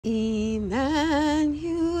Emmanuel,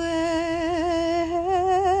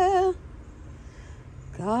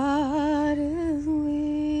 God is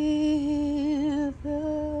with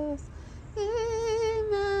us.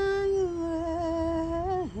 Emmanuel,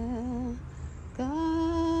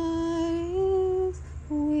 God is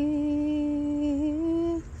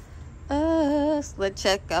with us. Let's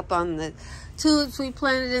check up on the tulips we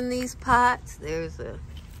planted in these pots. There's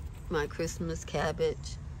my Christmas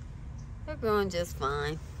cabbage. They're growing just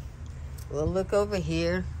fine. We'll look over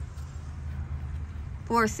here.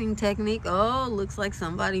 Forcing technique. Oh, looks like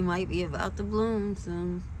somebody might be about to bloom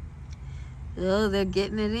soon. Oh, they're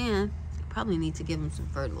getting it in. Probably need to give them some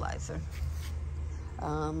fertilizer.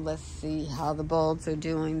 Let's see how the bulbs are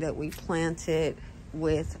doing that we planted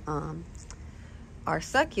with our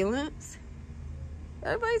succulents.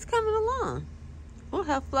 Everybody's coming along. We'll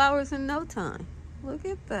have flowers in no time. Look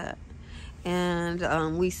at that.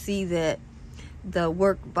 And we see that the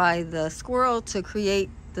work by the squirrel to create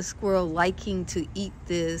the squirrel liking to eat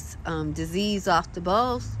this disease off the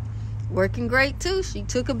bulbs, working great too. She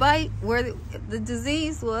took a bite where the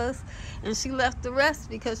disease was, and she left the rest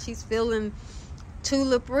because she's feeling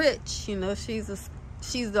tulip rich. You know, she's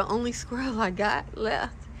the only squirrel I got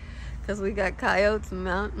left because we got coyotes and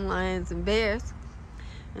mountain lions and bears,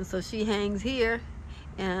 and so she hangs here,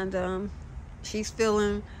 and she's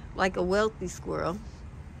feeling like a wealthy squirrel.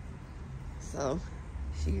 So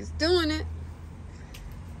she's doing it.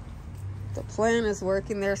 The plant is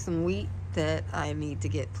working. There's some wheat that I need to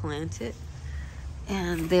get planted,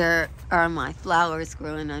 and there are my flowers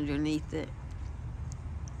growing underneath it.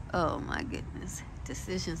 Oh my goodness.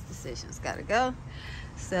 Decisions gotta go.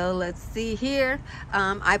 So let's see here.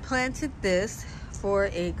 I planted this for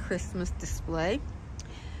a Christmas display,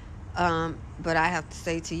 but I have to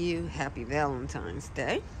say to you, happy Valentine's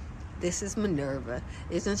Day. This is Minerva.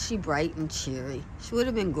 Isn't she bright and cheery? She would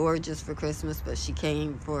have been gorgeous for Christmas, but she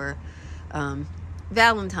came for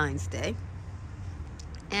Valentine's Day.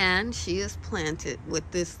 And she is planted with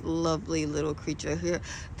this lovely little creature here.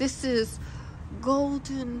 This is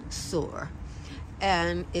golden soar.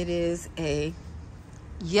 And it is a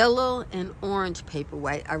yellow and orange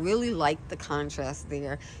paperwhite. I really like the contrast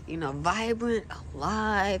there. You know, vibrant,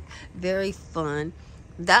 alive, very fun.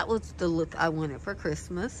 That was the look I wanted for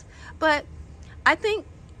Christmas. But I think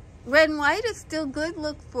red and white is still good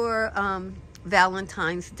look for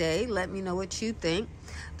Valentine's Day. Let me know what you think.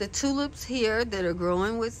 The tulips here that are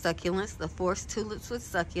growing with succulents, the forced tulips with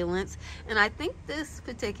succulents. And I think this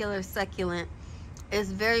particular succulent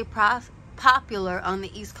is very popular on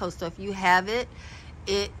the East Coast. So if you have it,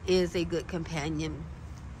 it is a good companion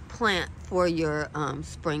plant for your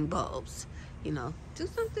spring bulbs. You know, do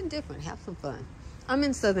something different. Have some fun. I'm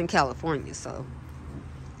in Southern California, so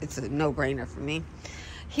it's a no-brainer for me.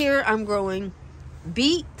 Here I'm growing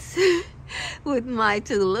beets with my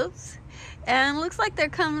tulips, and looks like they're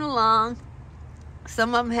coming along.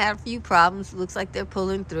 Some of them had a few problems. Looks like they're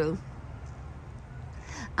pulling through.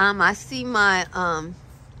 I see my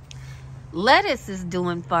lettuce is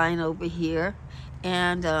doing fine over here,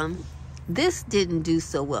 and this didn't do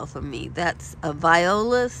so well for me. That's a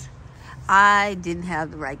violas. I didn't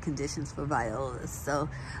have the right conditions for violas, so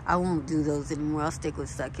I won't do those anymore. I'll stick with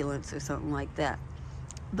succulents or something like that.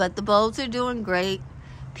 But the bulbs are doing great.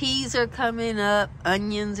 Peas are coming up.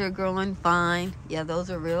 Onions are growing fine. Yeah,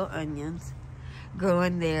 those are real onions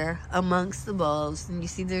growing there amongst the bulbs. And you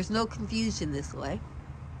see there's no confusion this way.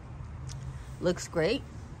 Looks great.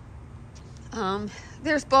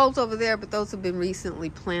 There's bulbs over there, but those have been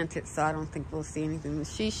recently planted, so I don't think we'll see anything. The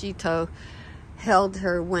shishito held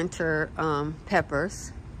her winter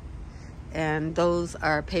peppers, and those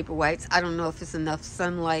are paper whites. I don't know if it's enough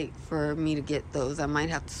sunlight for me to get those. I might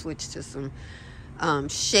have to switch to some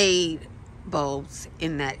shade bulbs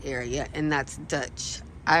in that area, and that's Dutch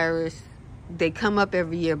iris. They come up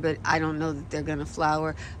every year, but I don't know that they're gonna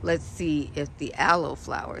flower. Let's see if the aloe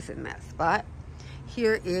flowers in that spot.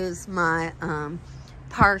 Here is my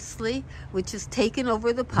parsley, which is taken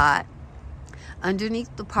over the pot. Underneath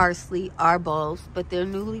the parsley are bulbs, but they're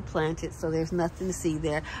newly planted, so there's nothing to see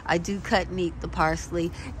there. I do cut and eat the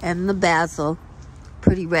parsley and the basil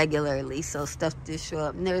pretty regularly, so stuff did show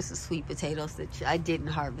up. And there's the sweet potatoes that I didn't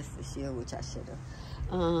harvest this year, which I should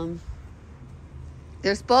have.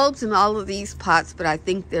 There's bulbs in all of these pots, but I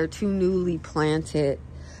think they're too newly planted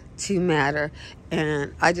to matter.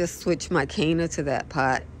 And I just switched my canna to that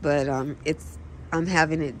pot, but I'm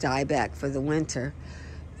having it die back for the winter,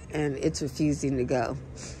 and it's refusing to go.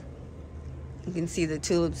 You can see the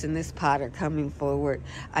tulips in this pot are coming forward.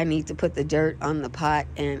 I need to put the dirt on the pot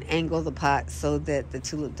and angle the pot so that the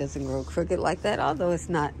tulip doesn't grow crooked like that, although it's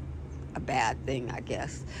not a bad thing, I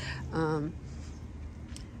guess.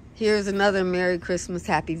 Here's another Merry Christmas,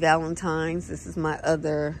 Happy Valentine's. This is my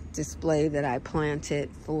other display that I planted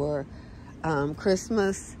for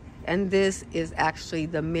Christmas. And this is actually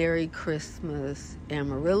the Merry Christmas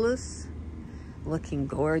Amaryllis. Looking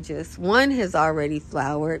gorgeous. One has already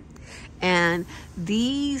flowered. And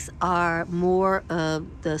these are more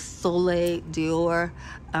of the Soleil d'Or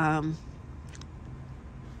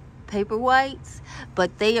paper whites,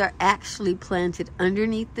 but they are actually planted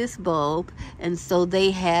underneath this bulb, and so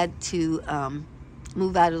they had to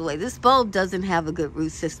move out of the way. This bulb doesn't have a good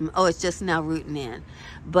root system. Oh, it's just now rooting in.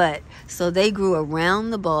 But so they grew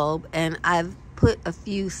around the bulb, and I've put a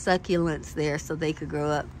few succulents there so they could grow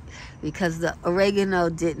up because the oregano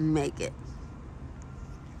didn't make it.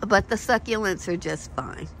 But the succulents are just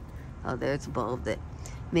fine. Oh, there's a bulb that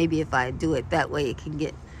maybe if I do it that way, it can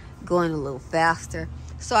get going a little faster.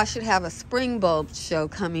 So I should have a spring bulb show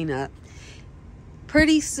coming up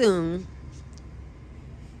pretty soon.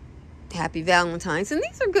 Happy Valentine's. And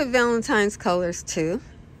these are good Valentine's colors too.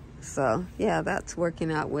 So yeah, that's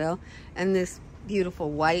working out well. And this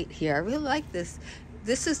beautiful white here, I really like this.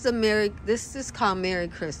 This is called Merry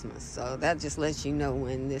Christmas. So that just lets you know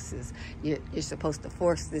when this is, you're supposed to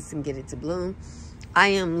force this and get it to bloom. I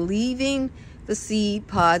am leaving the seed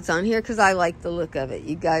pods on here because I like the look of it.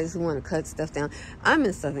 You guys want to cut stuff down. I'm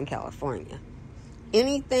in Southern California.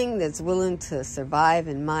 Anything that's willing to survive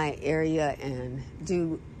in my area and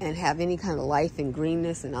have any kind of life and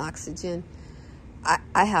greenness and oxygen,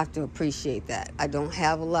 I have to appreciate that. I don't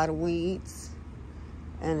have a lot of weeds,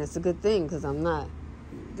 and it's a good thing because I'm not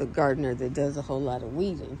the gardener that does a whole lot of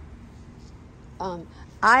weeding.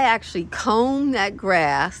 I actually comb that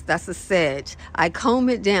grass. That's a sedge. I comb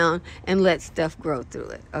it down and let stuff grow through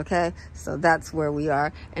it. Okay, so that's where we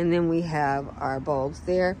are. And then we have our bulbs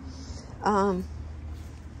there.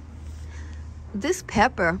 This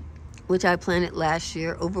pepper, which I planted last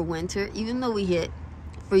year over winter, even though we hit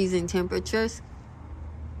freezing temperatures,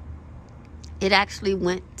 it actually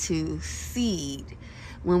went to seed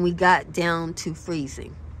when we got down to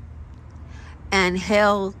freezing and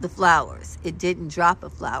held the flowers. It didn't drop a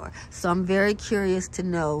flower. So I'm very curious to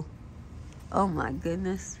know, oh my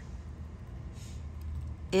goodness,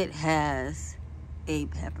 it has a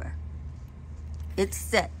pepper. It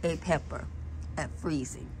set a pepper at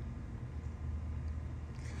freezing.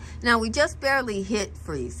 Now we just barely hit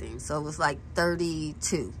freezing, so it was like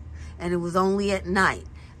 32, and it was only at night.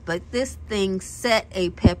 But this thing set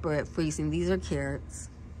a pepper at freezing. These are carrots.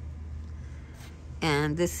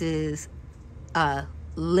 And this is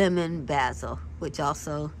lemon basil, which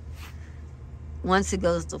also, once it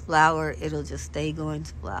goes to flower, it'll just stay going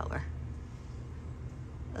to flower.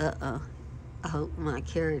 Uh-oh. I hope my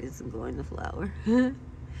carrot isn't going to flower.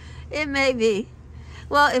 It may be.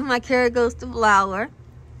 Well, if my carrot goes to flower,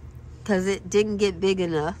 because it didn't get big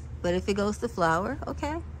enough, but if it goes to flower,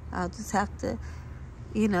 okay, I'll just have to,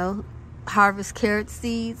 you know, harvest carrot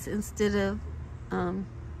seeds instead of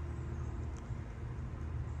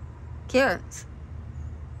carrots.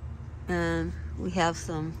 And we have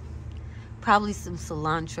probably some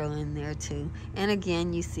cilantro in there too. And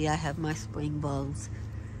again, you see I have my spring bulbs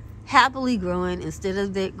happily growing. Instead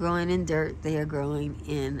of it growing in dirt, they are growing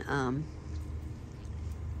in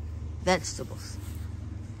vegetables.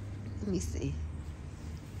 Let me see.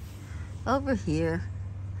 Over here,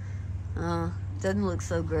 doesn't look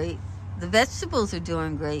so great. The vegetables are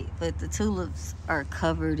doing great, but the tulips are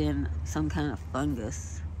covered in some kind of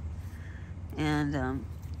fungus. And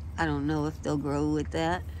I don't know if they'll grow with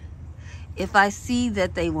that. If I see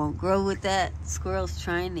that they won't grow with that, Squirrel's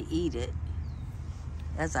trying to eat it,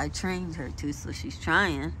 as I trained her to, so she's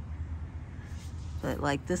trying. But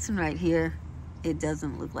like this one right here, it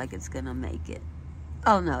doesn't look like it's gonna make it.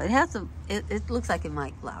 Oh no, it looks like it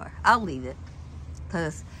might flower. I'll leave it,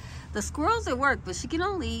 because the squirrel's at work, but she can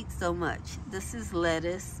only eat so much. This is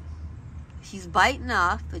lettuce. She's biting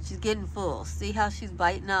off, but she's getting full. See how she's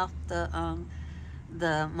biting off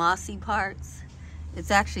the mossy parts? It's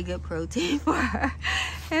actually good protein for her.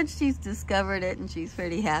 And she's discovered it, and she's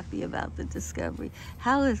pretty happy about the discovery.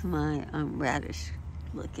 How is my radish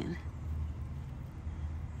looking?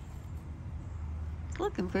 It's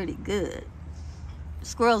looking pretty good.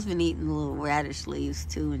 Squirrel's been eating the little radish leaves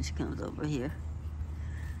too when she comes over here.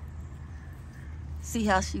 See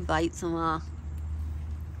how she bites them off?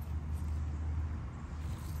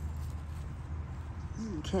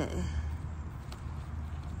 Okay.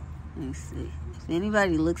 Let me see. If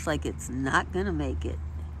anybody looks like it's not gonna make it,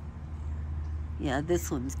 yeah, this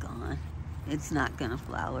one's gone. It's not gonna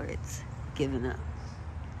flower. It's given up.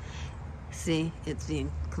 See, it's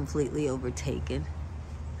being completely overtaken.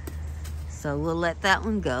 So we'll let that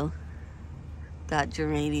one go. Got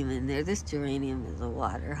geranium in there. This geranium is a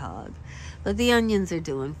water hog. But the onions are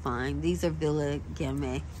doing fine. These are Villa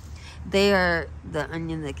Gamme. They are the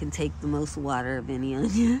onion that can take the most water of any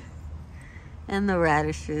onion. And the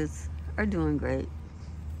radishes are doing great.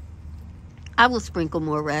 I will sprinkle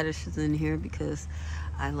more radishes in here because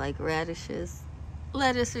I like radishes.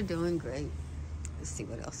 Lettuce are doing great. Let's see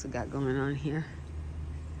what else we got going on here.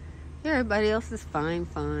 Everybody else is fine.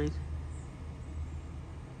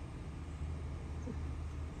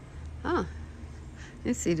 Oh,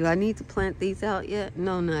 let's see. Do I need to plant these out yet?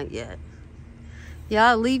 No, not yet.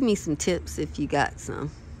 Y'all leave me some tips if you got some.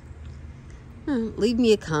 Leave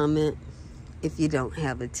me a comment if you don't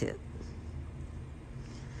have a tip.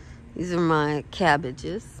 These are my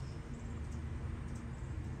cabbages.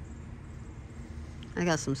 I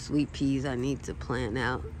got some sweet peas I need to plant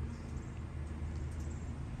out.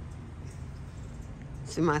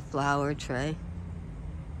 It's in my flower tray.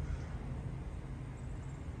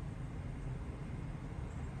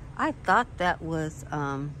 I thought that was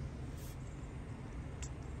a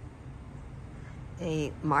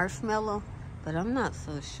marshmallow, but I'm not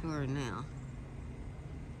so sure now.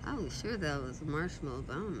 I was sure that was a marshmallow,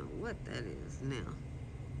 but I don't know what that is now.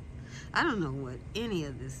 I don't know what any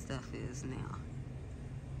of this stuff is now.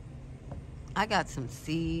 I got some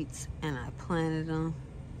seeds and I planted them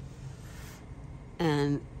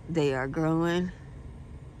and they are growing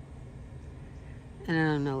and I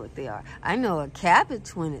don't know what they are. I know a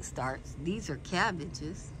cabbage when it starts. These are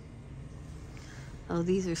cabbages. Oh,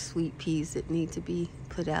 these are sweet peas that need to be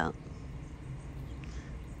put out.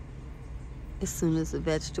 As soon as the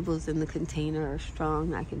vegetables in the container are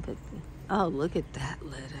strong, I can put them. Oh, look at that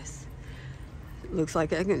lettuce. It looks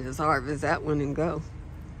like I can just harvest that one and go.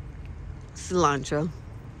 Cilantro,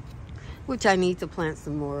 which I need to plant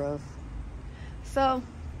some more of. So,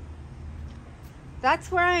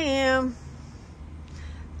 that's where I am.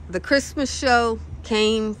 The Christmas show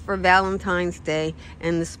came for Valentine's Day,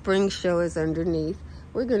 and the spring show is underneath.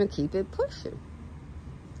 We're going to keep it pushing.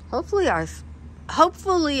 Hopefully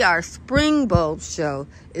our spring bulb show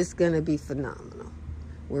is going to be phenomenal.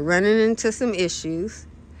 We're running into some issues,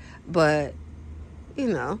 but, you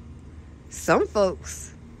know, some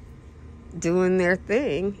folks doing their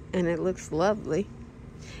thing, and it looks lovely.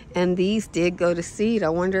 And these did go to seed. I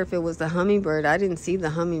wonder if it was the hummingbird. I didn't see the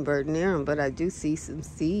hummingbird near them, but I do see some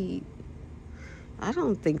seed. I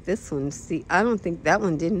don't think this one seed. I don't think that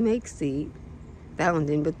one didn't make seed. That one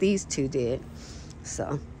didn't, but these two did.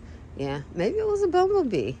 So, yeah, maybe it was a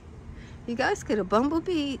bumblebee. You guys, could a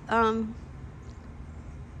bumblebee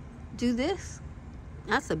do this?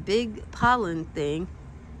 That's a big pollen thing.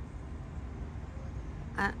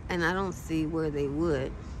 And I don't see where they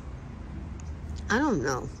would. I don't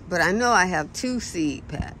know. But I know I have 2 seed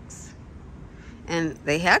packs. And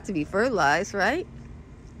they have to be fertilized, right?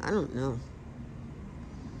 I don't know.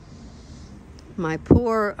 My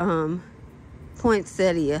poor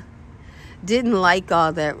poinsettia didn't like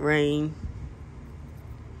all that rain.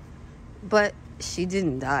 But she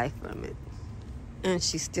didn't die from it. And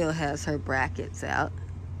she still has her brackets out.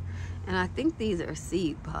 And I think these are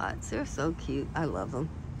seed pods. They're so cute. I love them.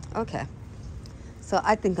 Okay. So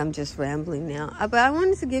I think I'm just rambling now. But I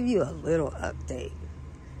wanted to give you a little update.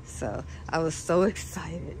 So I was so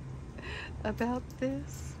excited about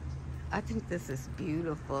this. I think this is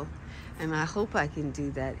beautiful. And I hope I can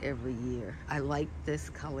do that every year. I like this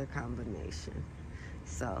color combination.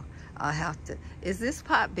 So I'll have to... Is this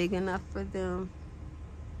pot big enough for them?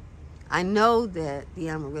 I know that the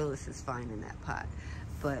amaryllis is fine in that pot.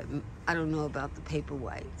 But I don't know about the paper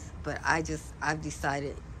whites. But I've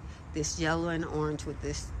decided this yellow and orange with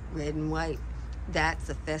this red and white, that's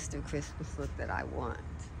a festive Christmas look that I want.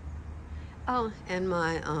 Oh, and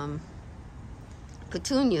my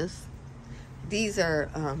petunias, these are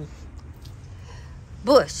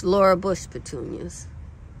Laura Bush petunias.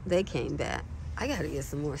 They came back. I gotta get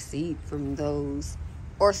some more seed from those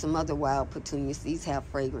or some other wild petunias. These have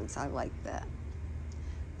fragrance. I like that.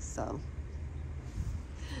 So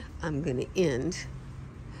I'm gonna end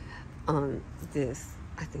on this.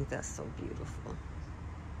 I think that's so beautiful.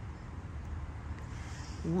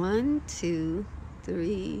 1, 2,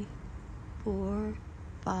 3, 4,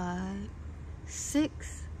 5,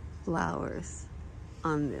 6 flowers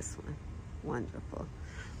on this one. Wonderful.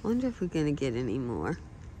 Wonder if we're gonna get any more.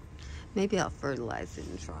 Maybe I'll fertilize it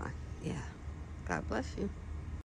and try. Yeah. God bless you.